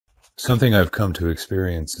Something I've come to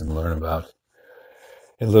experience and learn about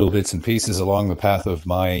in little bits and pieces along the path of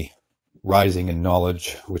my rising in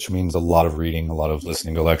knowledge, which means a lot of reading, a lot of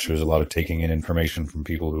listening to lectures, a lot of taking in information from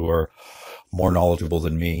people who are more knowledgeable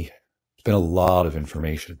than me. It's been a lot of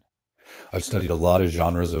information. I've studied a lot of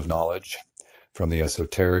genres of knowledge, from the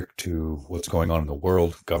esoteric to what's going on in the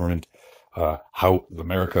world, government, how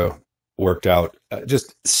America worked out,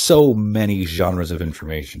 just so many genres of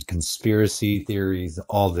information, conspiracy theories,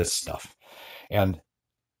 all this stuff. And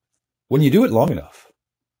when you do it long enough,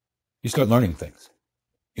 you start learning things.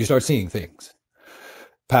 You start seeing things.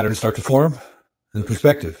 Patterns start to form. The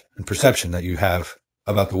perspective and perception that you have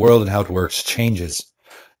about the world and how it works changes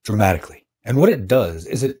dramatically. And what it does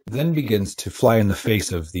is it then begins to fly in the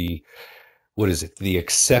face of the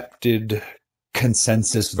accepted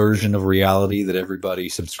consensus version of reality that everybody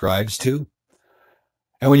subscribes to.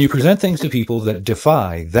 And when you present things to people that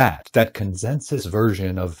defy that consensus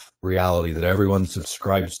version of reality that everyone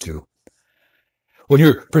subscribes to, when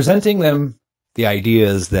you're presenting them the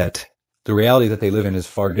ideas that the reality that they live in is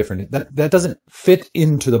far different, that doesn't fit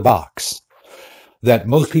into the box that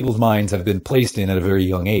most people's minds have been placed in at a very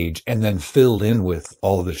young age and then filled in with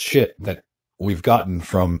all of the shit that we've gotten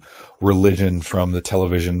from religion, from the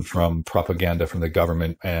television, from propaganda, from the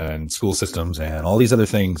government and school systems and all these other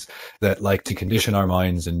things that like to condition our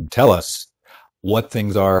minds and tell us what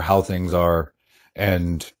things are, how things are,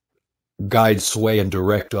 and guide, sway, and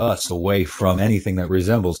direct us away from anything that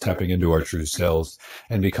resembles tapping into our true selves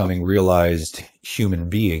and becoming realized human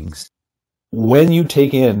beings. When you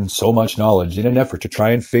take in so much knowledge in an effort to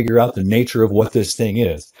try and figure out the nature of what this thing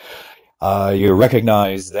is, you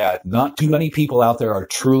recognize that not too many people out there are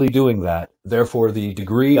truly doing that. Therefore, the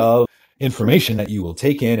degree of information that you will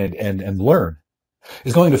take in and learn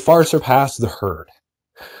is going to far surpass the herd.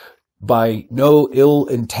 By no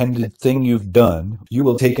ill-intended thing you've done, you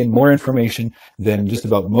will take in more information than just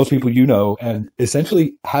about most people you know and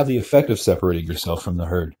essentially have the effect of separating yourself from the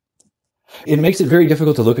herd. It makes it very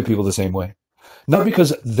difficult to look at people the same way. Not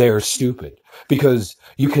because they're stupid, because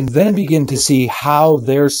you can then begin to see how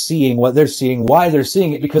they're seeing what they're seeing, why they're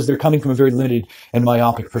seeing it, because they're coming from a very limited and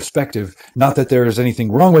myopic perspective. Not that there's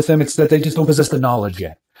anything wrong with them, it's that they just don't possess the knowledge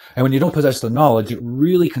yet. And when you don't possess the knowledge, it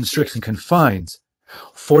really constricts and confines,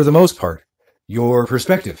 for the most part, your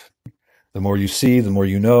perspective. The more you see, the more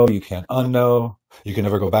you know. You can't unknow. You can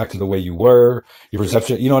never go back to the way you were. Your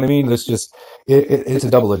perception, you know what I mean? It's just, it's a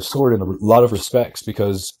double-edged sword in a lot of respects,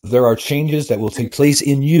 because there are changes that will take place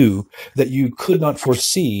in you that you could not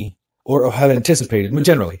foresee or have anticipated,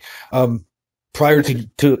 generally, prior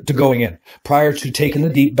to going in, prior to taking the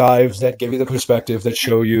deep dives that give you the perspective that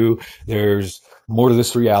show you there's more to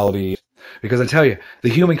this reality. Because I tell you, the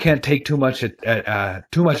human can't take too much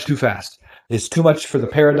too fast. It's too much for the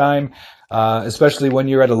paradigm, especially when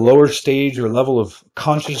you're at a lower stage or level of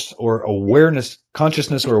consciousness or awareness.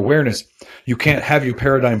 You can't have your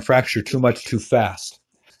paradigm fracture too much too fast.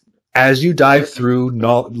 As you dive through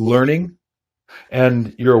learning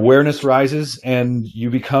and your awareness rises and you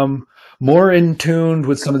become more in tune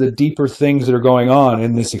with some of the deeper things that are going on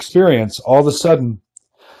in this experience, all of a sudden,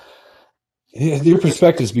 your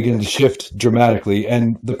perspectives begin to shift dramatically.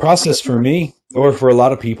 And the process for me, or for a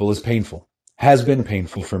lot of people, is painful. Has been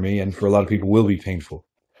painful for me, and for a lot of people will be painful.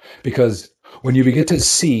 Because when you begin to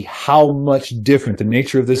see how much different the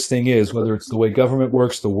nature of this thing is, whether it's the way government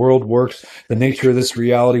works, the world works, the nature of this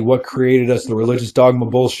reality, what created us, the religious dogma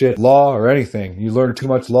bullshit, law, or anything. You learn too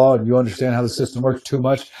much law and you understand how the system works too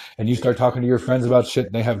much, and you start talking to your friends about shit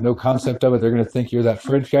and they have no concept of it. They're going to think you're that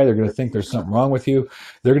fringe guy. They're going to think there's something wrong with you.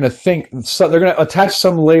 They're going to attach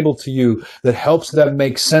some label to you that helps them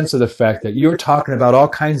make sense of the fact that you're talking about all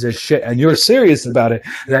kinds of shit and you're serious about it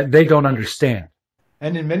that they don't understand.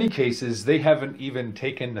 And in many cases, they haven't even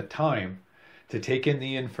taken the time to take in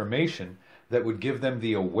the information that would give them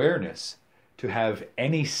the awareness to have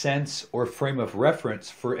any sense or frame of reference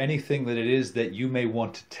for anything that it is that you may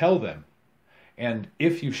want to tell them. And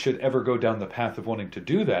if you should ever go down the path of wanting to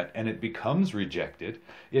do that and it becomes rejected,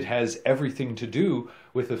 it has everything to do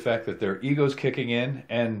with the fact that their ego's kicking in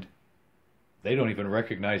and they don't even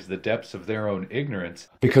recognize the depths of their own ignorance.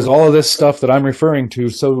 Because all of this stuff that I'm referring to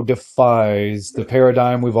so defies the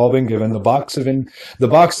paradigm we've all been given, the box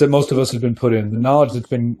that most of us have been put in, the knowledge that's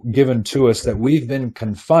been given to us that we've been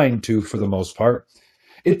confined to for the most part.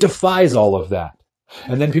 It defies all of that.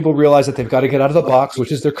 And then people realize that they've got to get out of the box,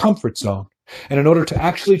 which is their comfort zone. And in order to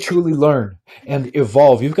actually truly learn and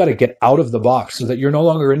evolve, you've got to get out of the box so that you're no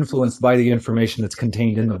longer influenced by the information that's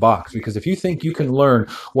contained in the box. Because if you think you can learn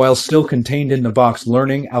while still contained in the box,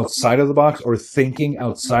 learning outside of the box or thinking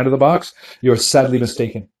outside of the box, you're sadly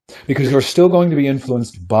mistaken. because you're still going to be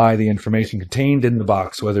influenced by the information contained in the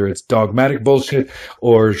box, whether it's dogmatic bullshit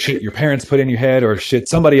or shit your parents put in your head or shit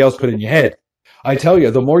somebody else put in your head. I tell you,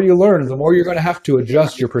 the more you learn, the more you're going to have to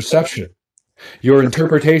adjust your perception, your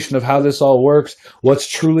interpretation of how this all works, what's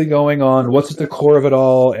truly going on, what's at the core of it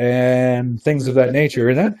all, and things of that nature.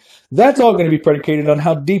 And that's all going to be predicated on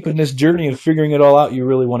how deep in this journey of figuring it all out you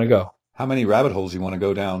really want to go. How many rabbit holes you want to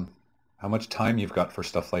go down, how much time you've got for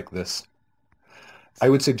stuff like this. I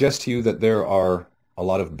would suggest to you that there are a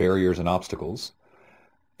lot of barriers and obstacles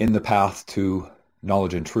in the path to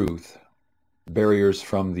knowledge and truth, barriers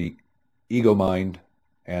from the ego mind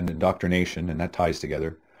and indoctrination, and that ties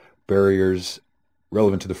together, barriers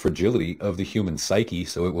relevant to the fragility of the human psyche,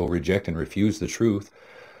 so it will reject and refuse the truth,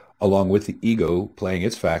 along with the ego playing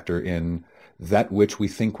its factor in that which we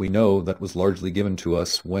think we know that was largely given to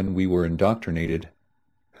us when we were indoctrinated.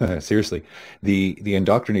 Seriously, the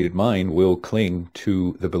indoctrinated mind will cling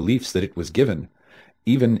to the beliefs that it was given,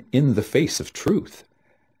 even in the face of truth.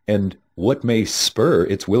 And what may spur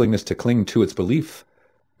its willingness to cling to its belief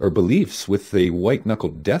or beliefs with a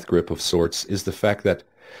white-knuckled death grip of sorts is the fact that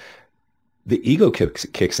the ego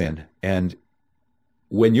kicks in. And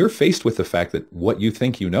when you're faced with the fact that what you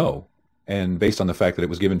think you know, and based on the fact that it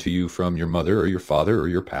was given to you from your mother or your father or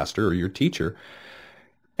your pastor or your teacher,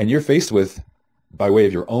 and you're faced with, by way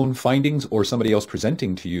of your own findings or somebody else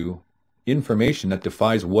presenting to you information that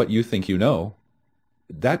defies what you think you know,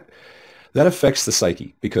 that affects the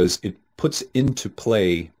psyche, because it puts into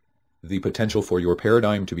play the potential for your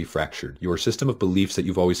paradigm to be fractured, your system of beliefs that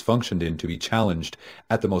you've always functioned in to be challenged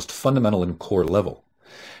at the most fundamental and core level.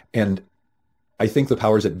 And I think the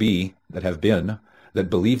powers that be, that have been, that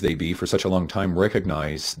believe they be for such a long time,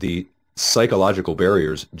 recognize the psychological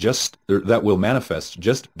barriers that will manifest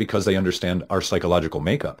just because they understand our psychological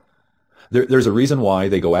makeup. There's a reason why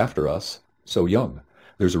they go after us so young.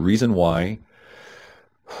 There's a reason why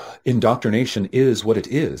indoctrination is what it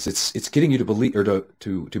is. It's getting you to believe, or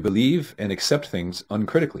to believe and accept things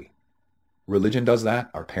uncritically. Religion does that.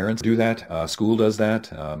 Our parents do that. School does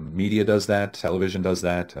that. Media does that. Television does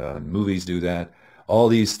that. Movies do that. All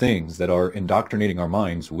these things that are indoctrinating our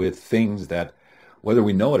minds with things that, whether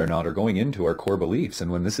we know it or not, are going into our core beliefs.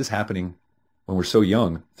 And when this is happening, when we're so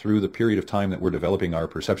young, through the period of time that we're developing our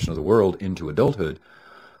perception of the world into adulthood,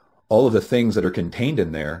 all of the things that are contained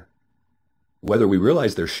in there, whether we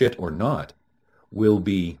realize they're shit or not, will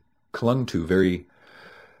be clung to very,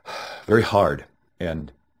 very hard.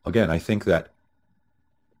 And again, I think that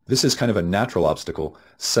this is kind of a natural obstacle,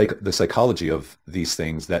 the psychology of these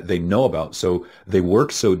things that they know about. So they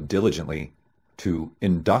work so diligently to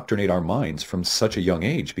indoctrinate our minds from such a young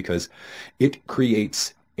age, because it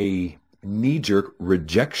creates a knee-jerk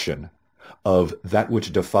rejection of that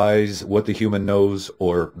which defies what the human knows,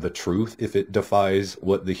 or the truth if it defies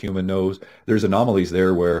what the human knows. There's anomalies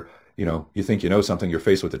there where, you think you know something, you're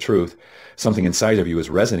faced with the truth, something inside of you is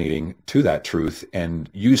resonating to that truth, and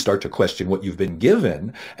you start to question what you've been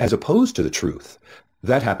given as opposed to the truth.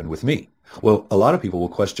 That happened with me. Well, a lot of people will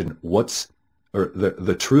question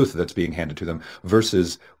the truth that's being handed to them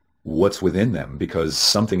versus what's within them, because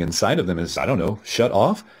something inside of them is, I don't know, shut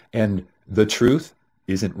off, and the truth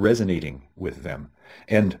isn't resonating with them.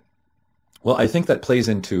 And well, I think that plays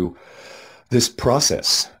into this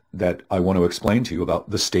process that I want to explain to you about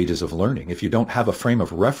the stages of learning. If you don't have a frame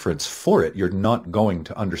of reference for it, you're not going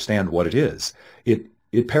to understand what it is.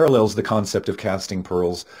 It parallels the concept of casting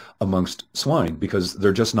pearls amongst swine, because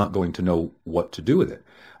they're just not going to know what to do with it.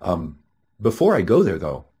 Before I go there,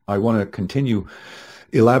 though, I want to continue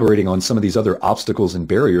elaborating on some of these other obstacles and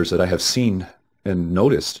barriers that I have seen and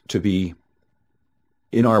noticed to be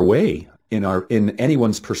in our way, in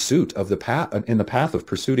anyone's pursuit of the path, in the path of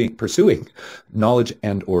pursuing knowledge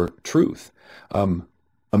and or truth.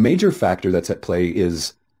 A major factor that's at play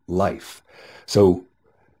is life. So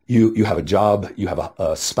you have a job, you have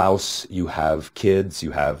a spouse, you have kids,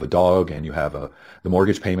 you have a dog, and you have the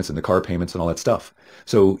mortgage payments and the car payments and all that stuff.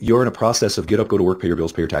 So you're in a process of get up, go to work, pay your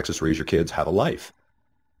bills, pay your taxes, raise your kids, have a life.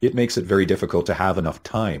 It makes it very difficult to have enough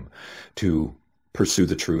time to pursue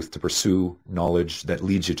the truth, to pursue knowledge that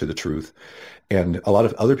leads you to the truth. And a lot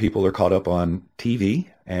of other people are caught up on TV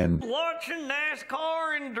and watching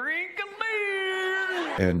NASCAR and drinking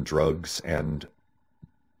beer and drugs and,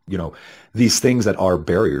 these things that are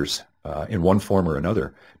barriers in one form or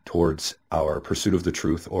another towards our pursuit of the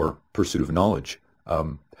truth or pursuit of knowledge.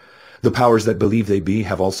 The powers that believe they be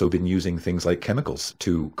have also been using things like chemicals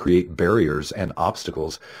to create barriers and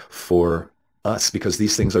obstacles for us, because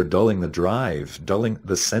these things are dulling the drive, dulling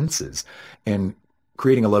the senses, and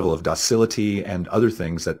creating a level of docility and other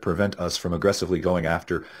things that prevent us from aggressively going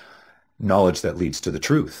after knowledge that leads to the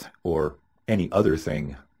truth or any other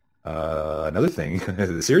thing. Another thing,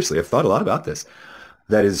 seriously, I've thought a lot about this,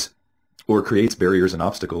 that is, or creates barriers and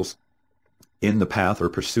obstacles in the path or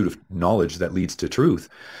pursuit of knowledge that leads to truth.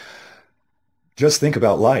 Just think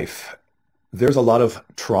about life. There's a lot of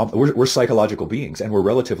trauma. We're psychological beings, and we're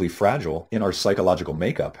relatively fragile in our psychological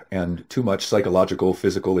makeup. And too much psychological,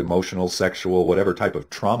 physical, emotional, sexual, whatever type of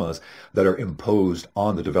traumas that are imposed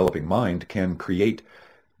on the developing mind can create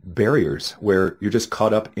barriers where you're just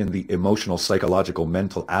caught up in the emotional, psychological,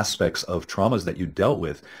 mental aspects of traumas that you dealt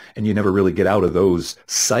with, and you never really get out of those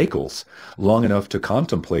cycles long enough to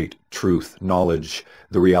contemplate truth, knowledge,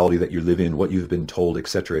 the reality that you live in, what you've been told,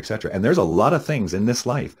 etc., etc. And there's a lot of things in this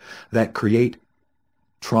life that create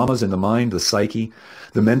traumas in the mind, the psyche,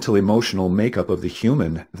 the mental, emotional makeup of the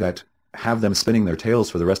human that have them spinning their tails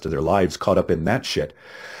for the rest of their lives, caught up in that shit,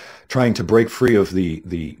 trying to break free of the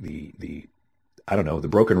I don't know, the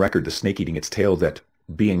broken record, the snake eating its tail that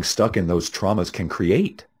being stuck in those traumas can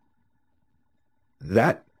create.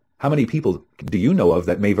 That, how many people do you know of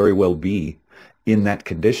that may very well be in that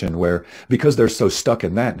condition where, because they're so stuck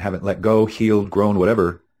in that and haven't let go, healed, grown,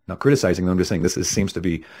 whatever, not criticizing them, I'm just saying this seems to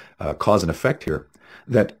be cause and effect here,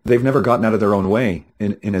 that they've never gotten out of their own way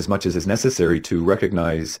in as much as is necessary to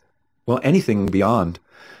recognize, well, anything beyond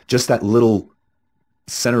just that little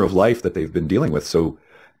center of life that they've been dealing with. So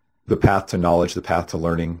the path to knowledge, the path to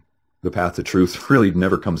learning, the path to truth really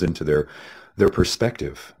never comes into their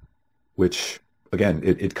perspective, which, again,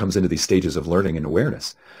 it comes into these stages of learning and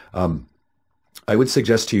awareness. I would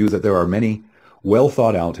suggest to you that there are many well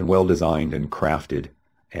thought out and well designed and crafted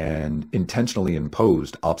and intentionally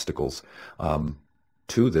imposed obstacles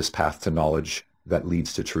to this path to knowledge that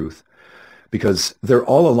leads to truth, because they're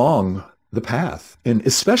all along the path, and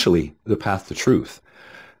especially the path to truth,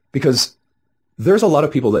 because there's a lot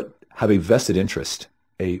of people that have a vested interest,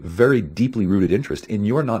 a very deeply rooted interest in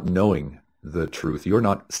your not knowing the truth. You're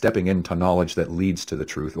not stepping into knowledge that leads to the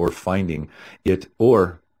truth, or finding it,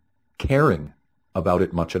 or caring about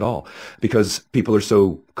it much at all, because people are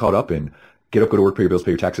so caught up in get up, go to work, pay your bills,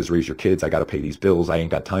 pay your taxes, raise your kids. I got to pay these bills. I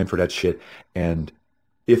ain't got time for that shit. And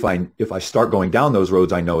if I start going down those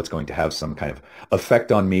roads, I know it's going to have some kind of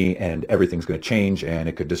effect on me, and everything's going to change, and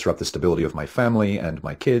it could disrupt the stability of my family and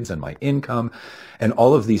my kids and my income and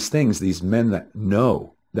all of these things. These men that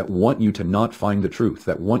know, that want you to not find the truth,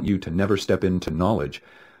 that want you to never step into knowledge,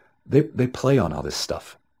 they play on all this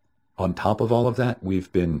stuff. On top of all of that,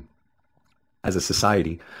 we've been, as a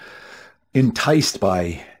society, enticed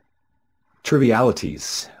by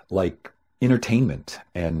trivialities like entertainment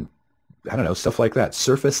and, I don't know, stuff like that,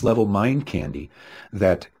 surface level mind candy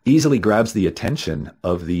that easily grabs the attention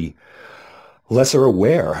of the lesser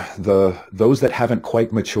aware, those that haven't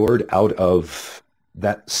quite matured out of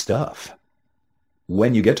that stuff.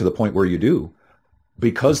 When you get to the point where you do,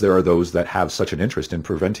 because there are those that have such an interest in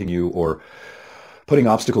preventing you or putting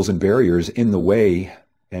obstacles and barriers in the way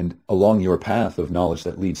and along your path of knowledge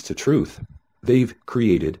that leads to truth, they've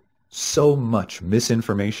created so much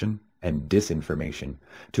misinformation and disinformation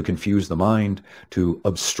to confuse the mind, to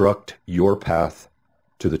obstruct your path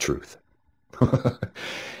to the truth.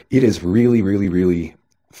 It is really, really, really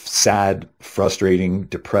sad, frustrating,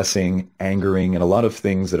 depressing, angering, and a lot of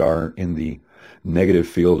things that are in the negative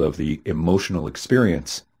field of the emotional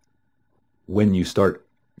experience when you start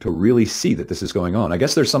to really see that this is going on. I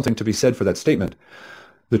guess there's something to be said for that statement.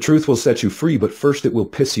 The truth will set you free, but first it will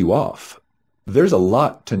piss you off. There's a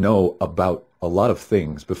lot to know about a lot of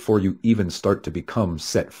things before you even start to become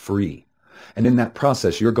set free. And in that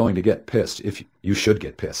process, you're going to get pissed. If you should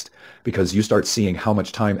get pissed, because you start seeing how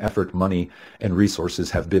much time, effort, money, and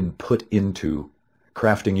resources have been put into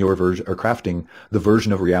crafting your version, or crafting the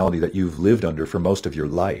version of reality that you've lived under for most of your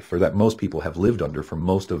life, or that most people have lived under for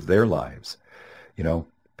most of their lives. You know,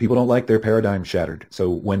 people don't like their paradigm shattered.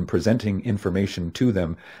 So when presenting information to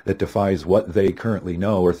them that defies what they currently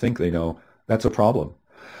know or think they know, that's a problem.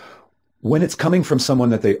 When it's coming from someone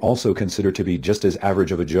that they also consider to be just as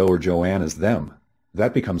average of a Joe or Joanne as them,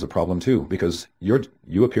 that becomes a problem too, because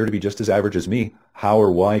you appear to be just as average as me. How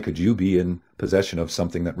or why could you be in possession of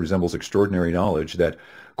something that resembles extraordinary knowledge that,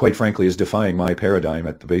 quite frankly, is defying my paradigm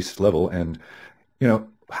at the base level? And, you know,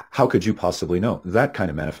 how could you possibly know? That kind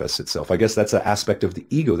of manifests itself. I guess that's an aspect of the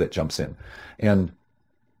ego that jumps in. And,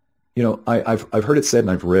 you know, I've heard it said,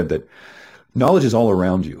 and I've read that knowledge is all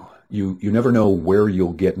around you. You never know where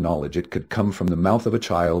you'll get knowledge. It could come from the mouth of a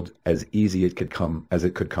child as easy as it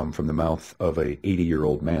could come from the mouth of a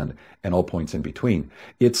 80-year-old man, and all points in between.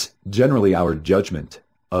 It's generally our judgment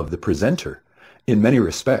of the presenter, in many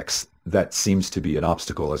respects, that seems to be an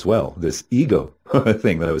obstacle as well. This ego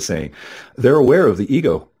thing that I was saying. They're aware of the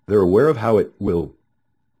ego They're aware of how it will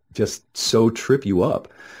just so trip you up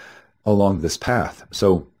along this path.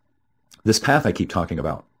 So this path I keep talking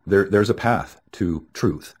about, there's a path to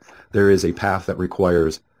truth. There is a path that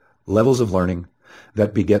requires levels of learning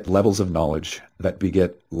that beget levels of knowledge, that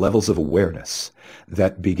beget levels of awareness,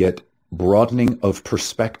 that beget broadening of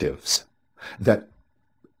perspectives, that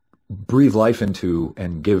breathe life into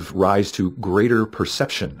and give rise to greater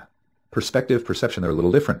perception. Perception, they're a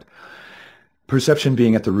little different. Perception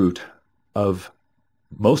being at the root of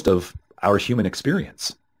most of our human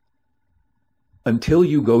experience. Until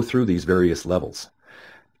you go through these various levels,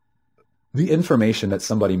 the information that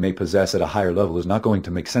somebody may possess at a higher level is not going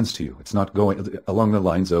to make sense to you. It's not going along the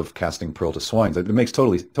lines of casting pearl to swine. It makes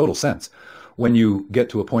total sense when you get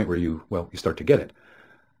to a point where you start to get it.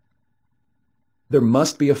 There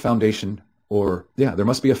must be a foundation, there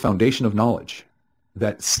must be a foundation of knowledge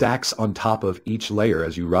that stacks on top of each layer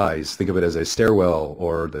as you rise. Think of it as a stairwell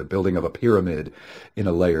or the building of a pyramid in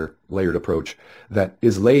a layered approach that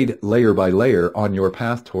is laid layer by layer on your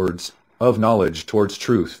path towards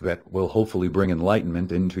truth that will hopefully bring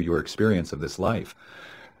enlightenment into your experience of this life.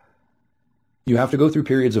 You have to go through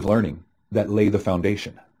periods of learning that lay the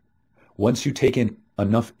foundation. Once you take in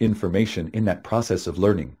enough information in that process of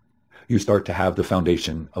learning, you start to have the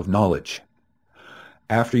foundation of knowledge.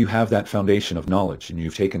 After you have that foundation of knowledge and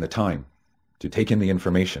you've taken the time to take in the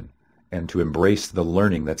information and to embrace the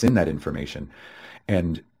learning that's in that information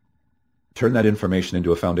and turn that information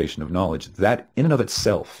into a foundation of knowledge, that in and of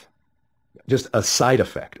itself, just a side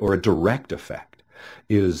effect or a direct effect,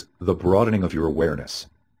 is the broadening of your awareness.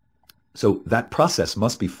 So that process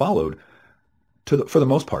must be followed for the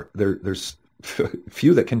most part. There's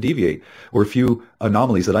few that can deviate, or few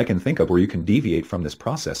anomalies that I can think of where you can deviate from this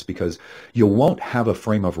process, because you won't have a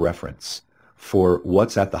frame of reference for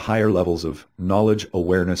what's at the higher levels of knowledge,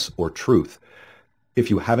 awareness, or truth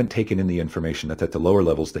if you haven't taken in the information that's at the lower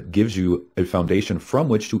levels that gives you a foundation from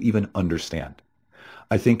which to even understand.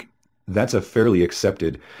 I think that's a fairly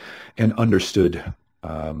accepted and understood,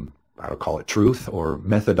 I would call it truth or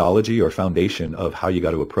methodology or foundation of how you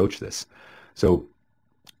got to approach this. So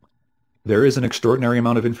there is an extraordinary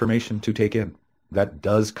amount of information to take in that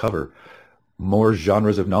does cover more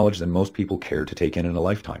genres of knowledge than most people care to take in a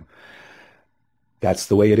lifetime. That's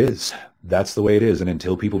the way it is. That's the way it is. And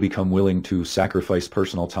until people become willing to sacrifice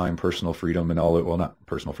personal time, personal freedom, and not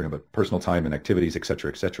personal freedom, but personal time and activities, et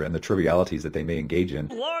cetera, and the trivialities that they may engage in.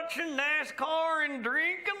 Watching NASCAR and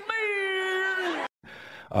drinking beer.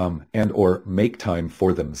 And or make time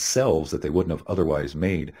for themselves that they wouldn't have otherwise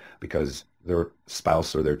made because their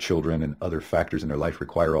spouse or their children and other factors in their life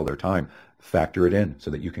require all their time. Factor it in so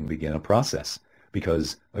that you can begin a process.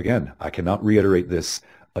 Because, again, I cannot reiterate this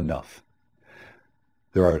enough.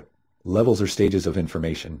 There are levels or stages of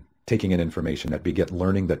information, taking in information that beget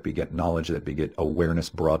learning, that beget knowledge, that beget awareness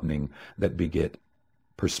broadening, that beget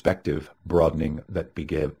perspective broadening, that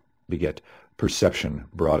beget perception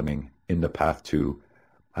broadening in the path to,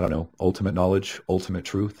 ultimate knowledge, ultimate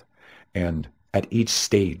truth. And at each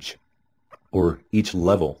stage or each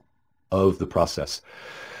level of the process,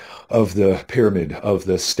 of the pyramid, of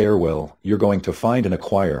the stairwell, you're going to find and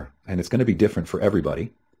acquire, and it's going to be different for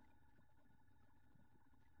everybody,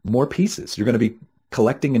 more pieces. You're going to be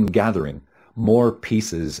collecting and gathering more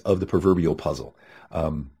pieces of the proverbial puzzle.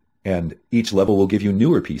 And each level will give you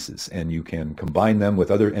newer pieces, and you can combine them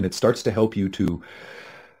with and it starts to help you to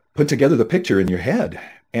put together the picture in your head.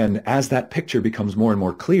 And as that picture becomes more and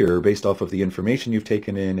more clear based off of the information you've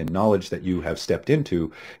taken in and knowledge that you have stepped into,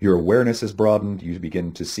 your awareness is broadened. You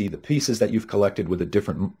begin to see the pieces that you've collected with a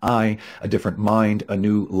different eye, a different mind, a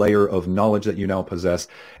new layer of knowledge that you now possess.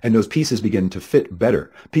 And those pieces begin to fit better.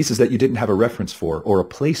 Pieces that you didn't have a reference for or a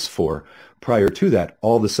place for prior to that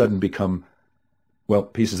all of a sudden become,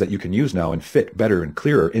 pieces that you can use now and fit better and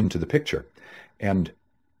clearer into the picture. And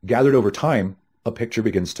gathered over time, a picture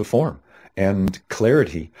begins to form. And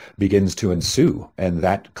clarity begins to ensue, and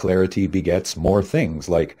that clarity begets more things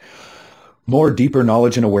like more deeper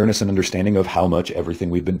knowledge and awareness and understanding of how much everything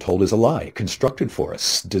we've been told is a lie, constructed for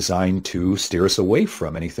us, designed to steer us away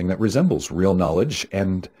from anything that resembles real knowledge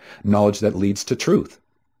and knowledge that leads to truth.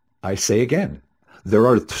 I say again, there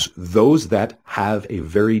are those that have a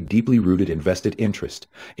very deeply rooted, invested interest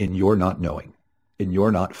in your not knowing, in your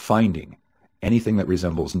not finding anything that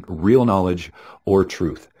resembles real knowledge or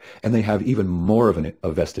truth. And they have even more of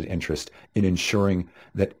a vested interest in ensuring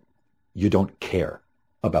that you don't care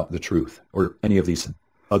about the truth or any of these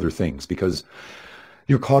other things, because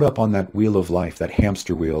you're caught up on that wheel of life, that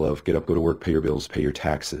hamster wheel of get up, go to work, pay your bills, pay your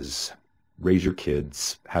taxes, raise your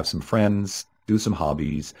kids, have some friends, do some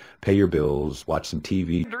hobbies, pay your bills, watch some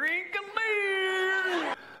TV. Drinking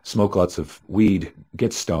beer. smoke lots of weed,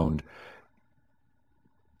 get stoned.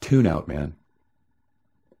 Tune out, man.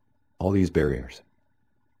 All these barriers.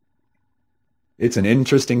 It's an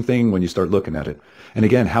interesting thing when you start looking at it. And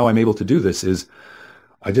again, how I'm able to do this is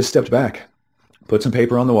I just stepped back, put some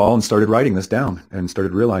paper on the wall and started writing this down and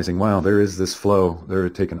started realizing, wow, there is this flow. They're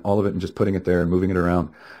taking all of it and just putting it there and moving it around.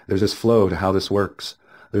 There's this flow to how this works.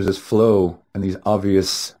 There's this flow and these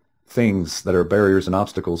obvious things that are barriers and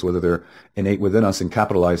obstacles, whether they're innate within us and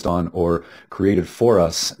capitalized on or created for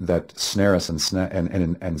us, that snare us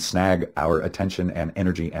and snag our attention and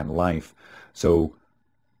energy and life. So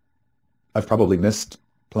I've probably missed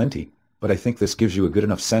plenty, but I think this gives you a good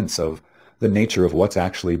enough sense of the nature of what's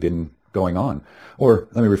actually been going on. Or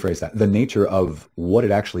let me rephrase that, the nature of what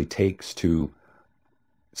it actually takes to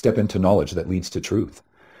step into knowledge that leads to truth.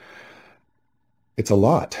 It's a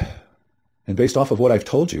lot. And based off of what I've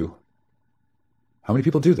told you, how many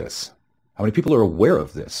people do this? How many people are aware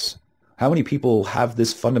of this? How many people have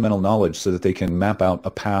this fundamental knowledge so that they can map out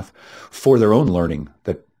a path for their own learning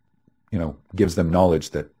that, gives them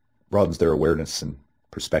knowledge that broadens their awareness and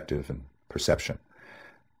perspective and perception?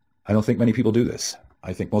 I don't think many people do this.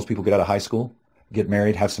 I think most people get out of high school, get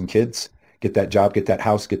married, have some kids, get that job, get that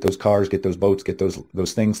house, get those cars, get those boats, get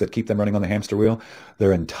those things that keep them running on the hamster wheel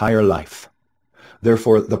their entire life.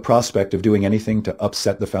 Therefore, the prospect of doing anything to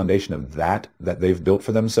upset the foundation of that they've built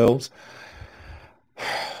for themselves,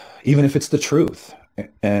 even if it's the truth,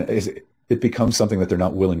 and it becomes something that they're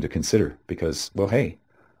not willing to consider because, well, hey,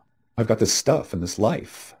 I've got this stuff and this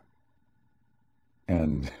life.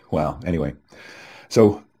 And, well, anyway,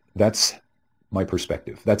 so that's my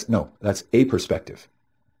perspective. That's a perspective.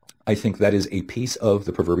 I think that is a piece of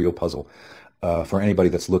the proverbial puzzle for anybody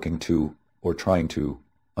that's looking to or trying to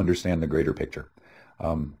understand the greater picture.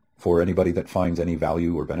 For anybody that finds any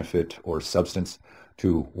value or benefit or substance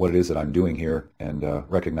to what it is that I'm doing here and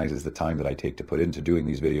recognizes the time that I take to put into doing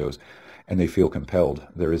these videos, and they feel compelled,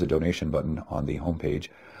 there is a donation button on the homepage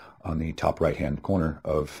on the top right-hand corner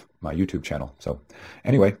of my YouTube channel. So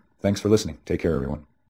anyway, thanks for listening. Take care, everyone.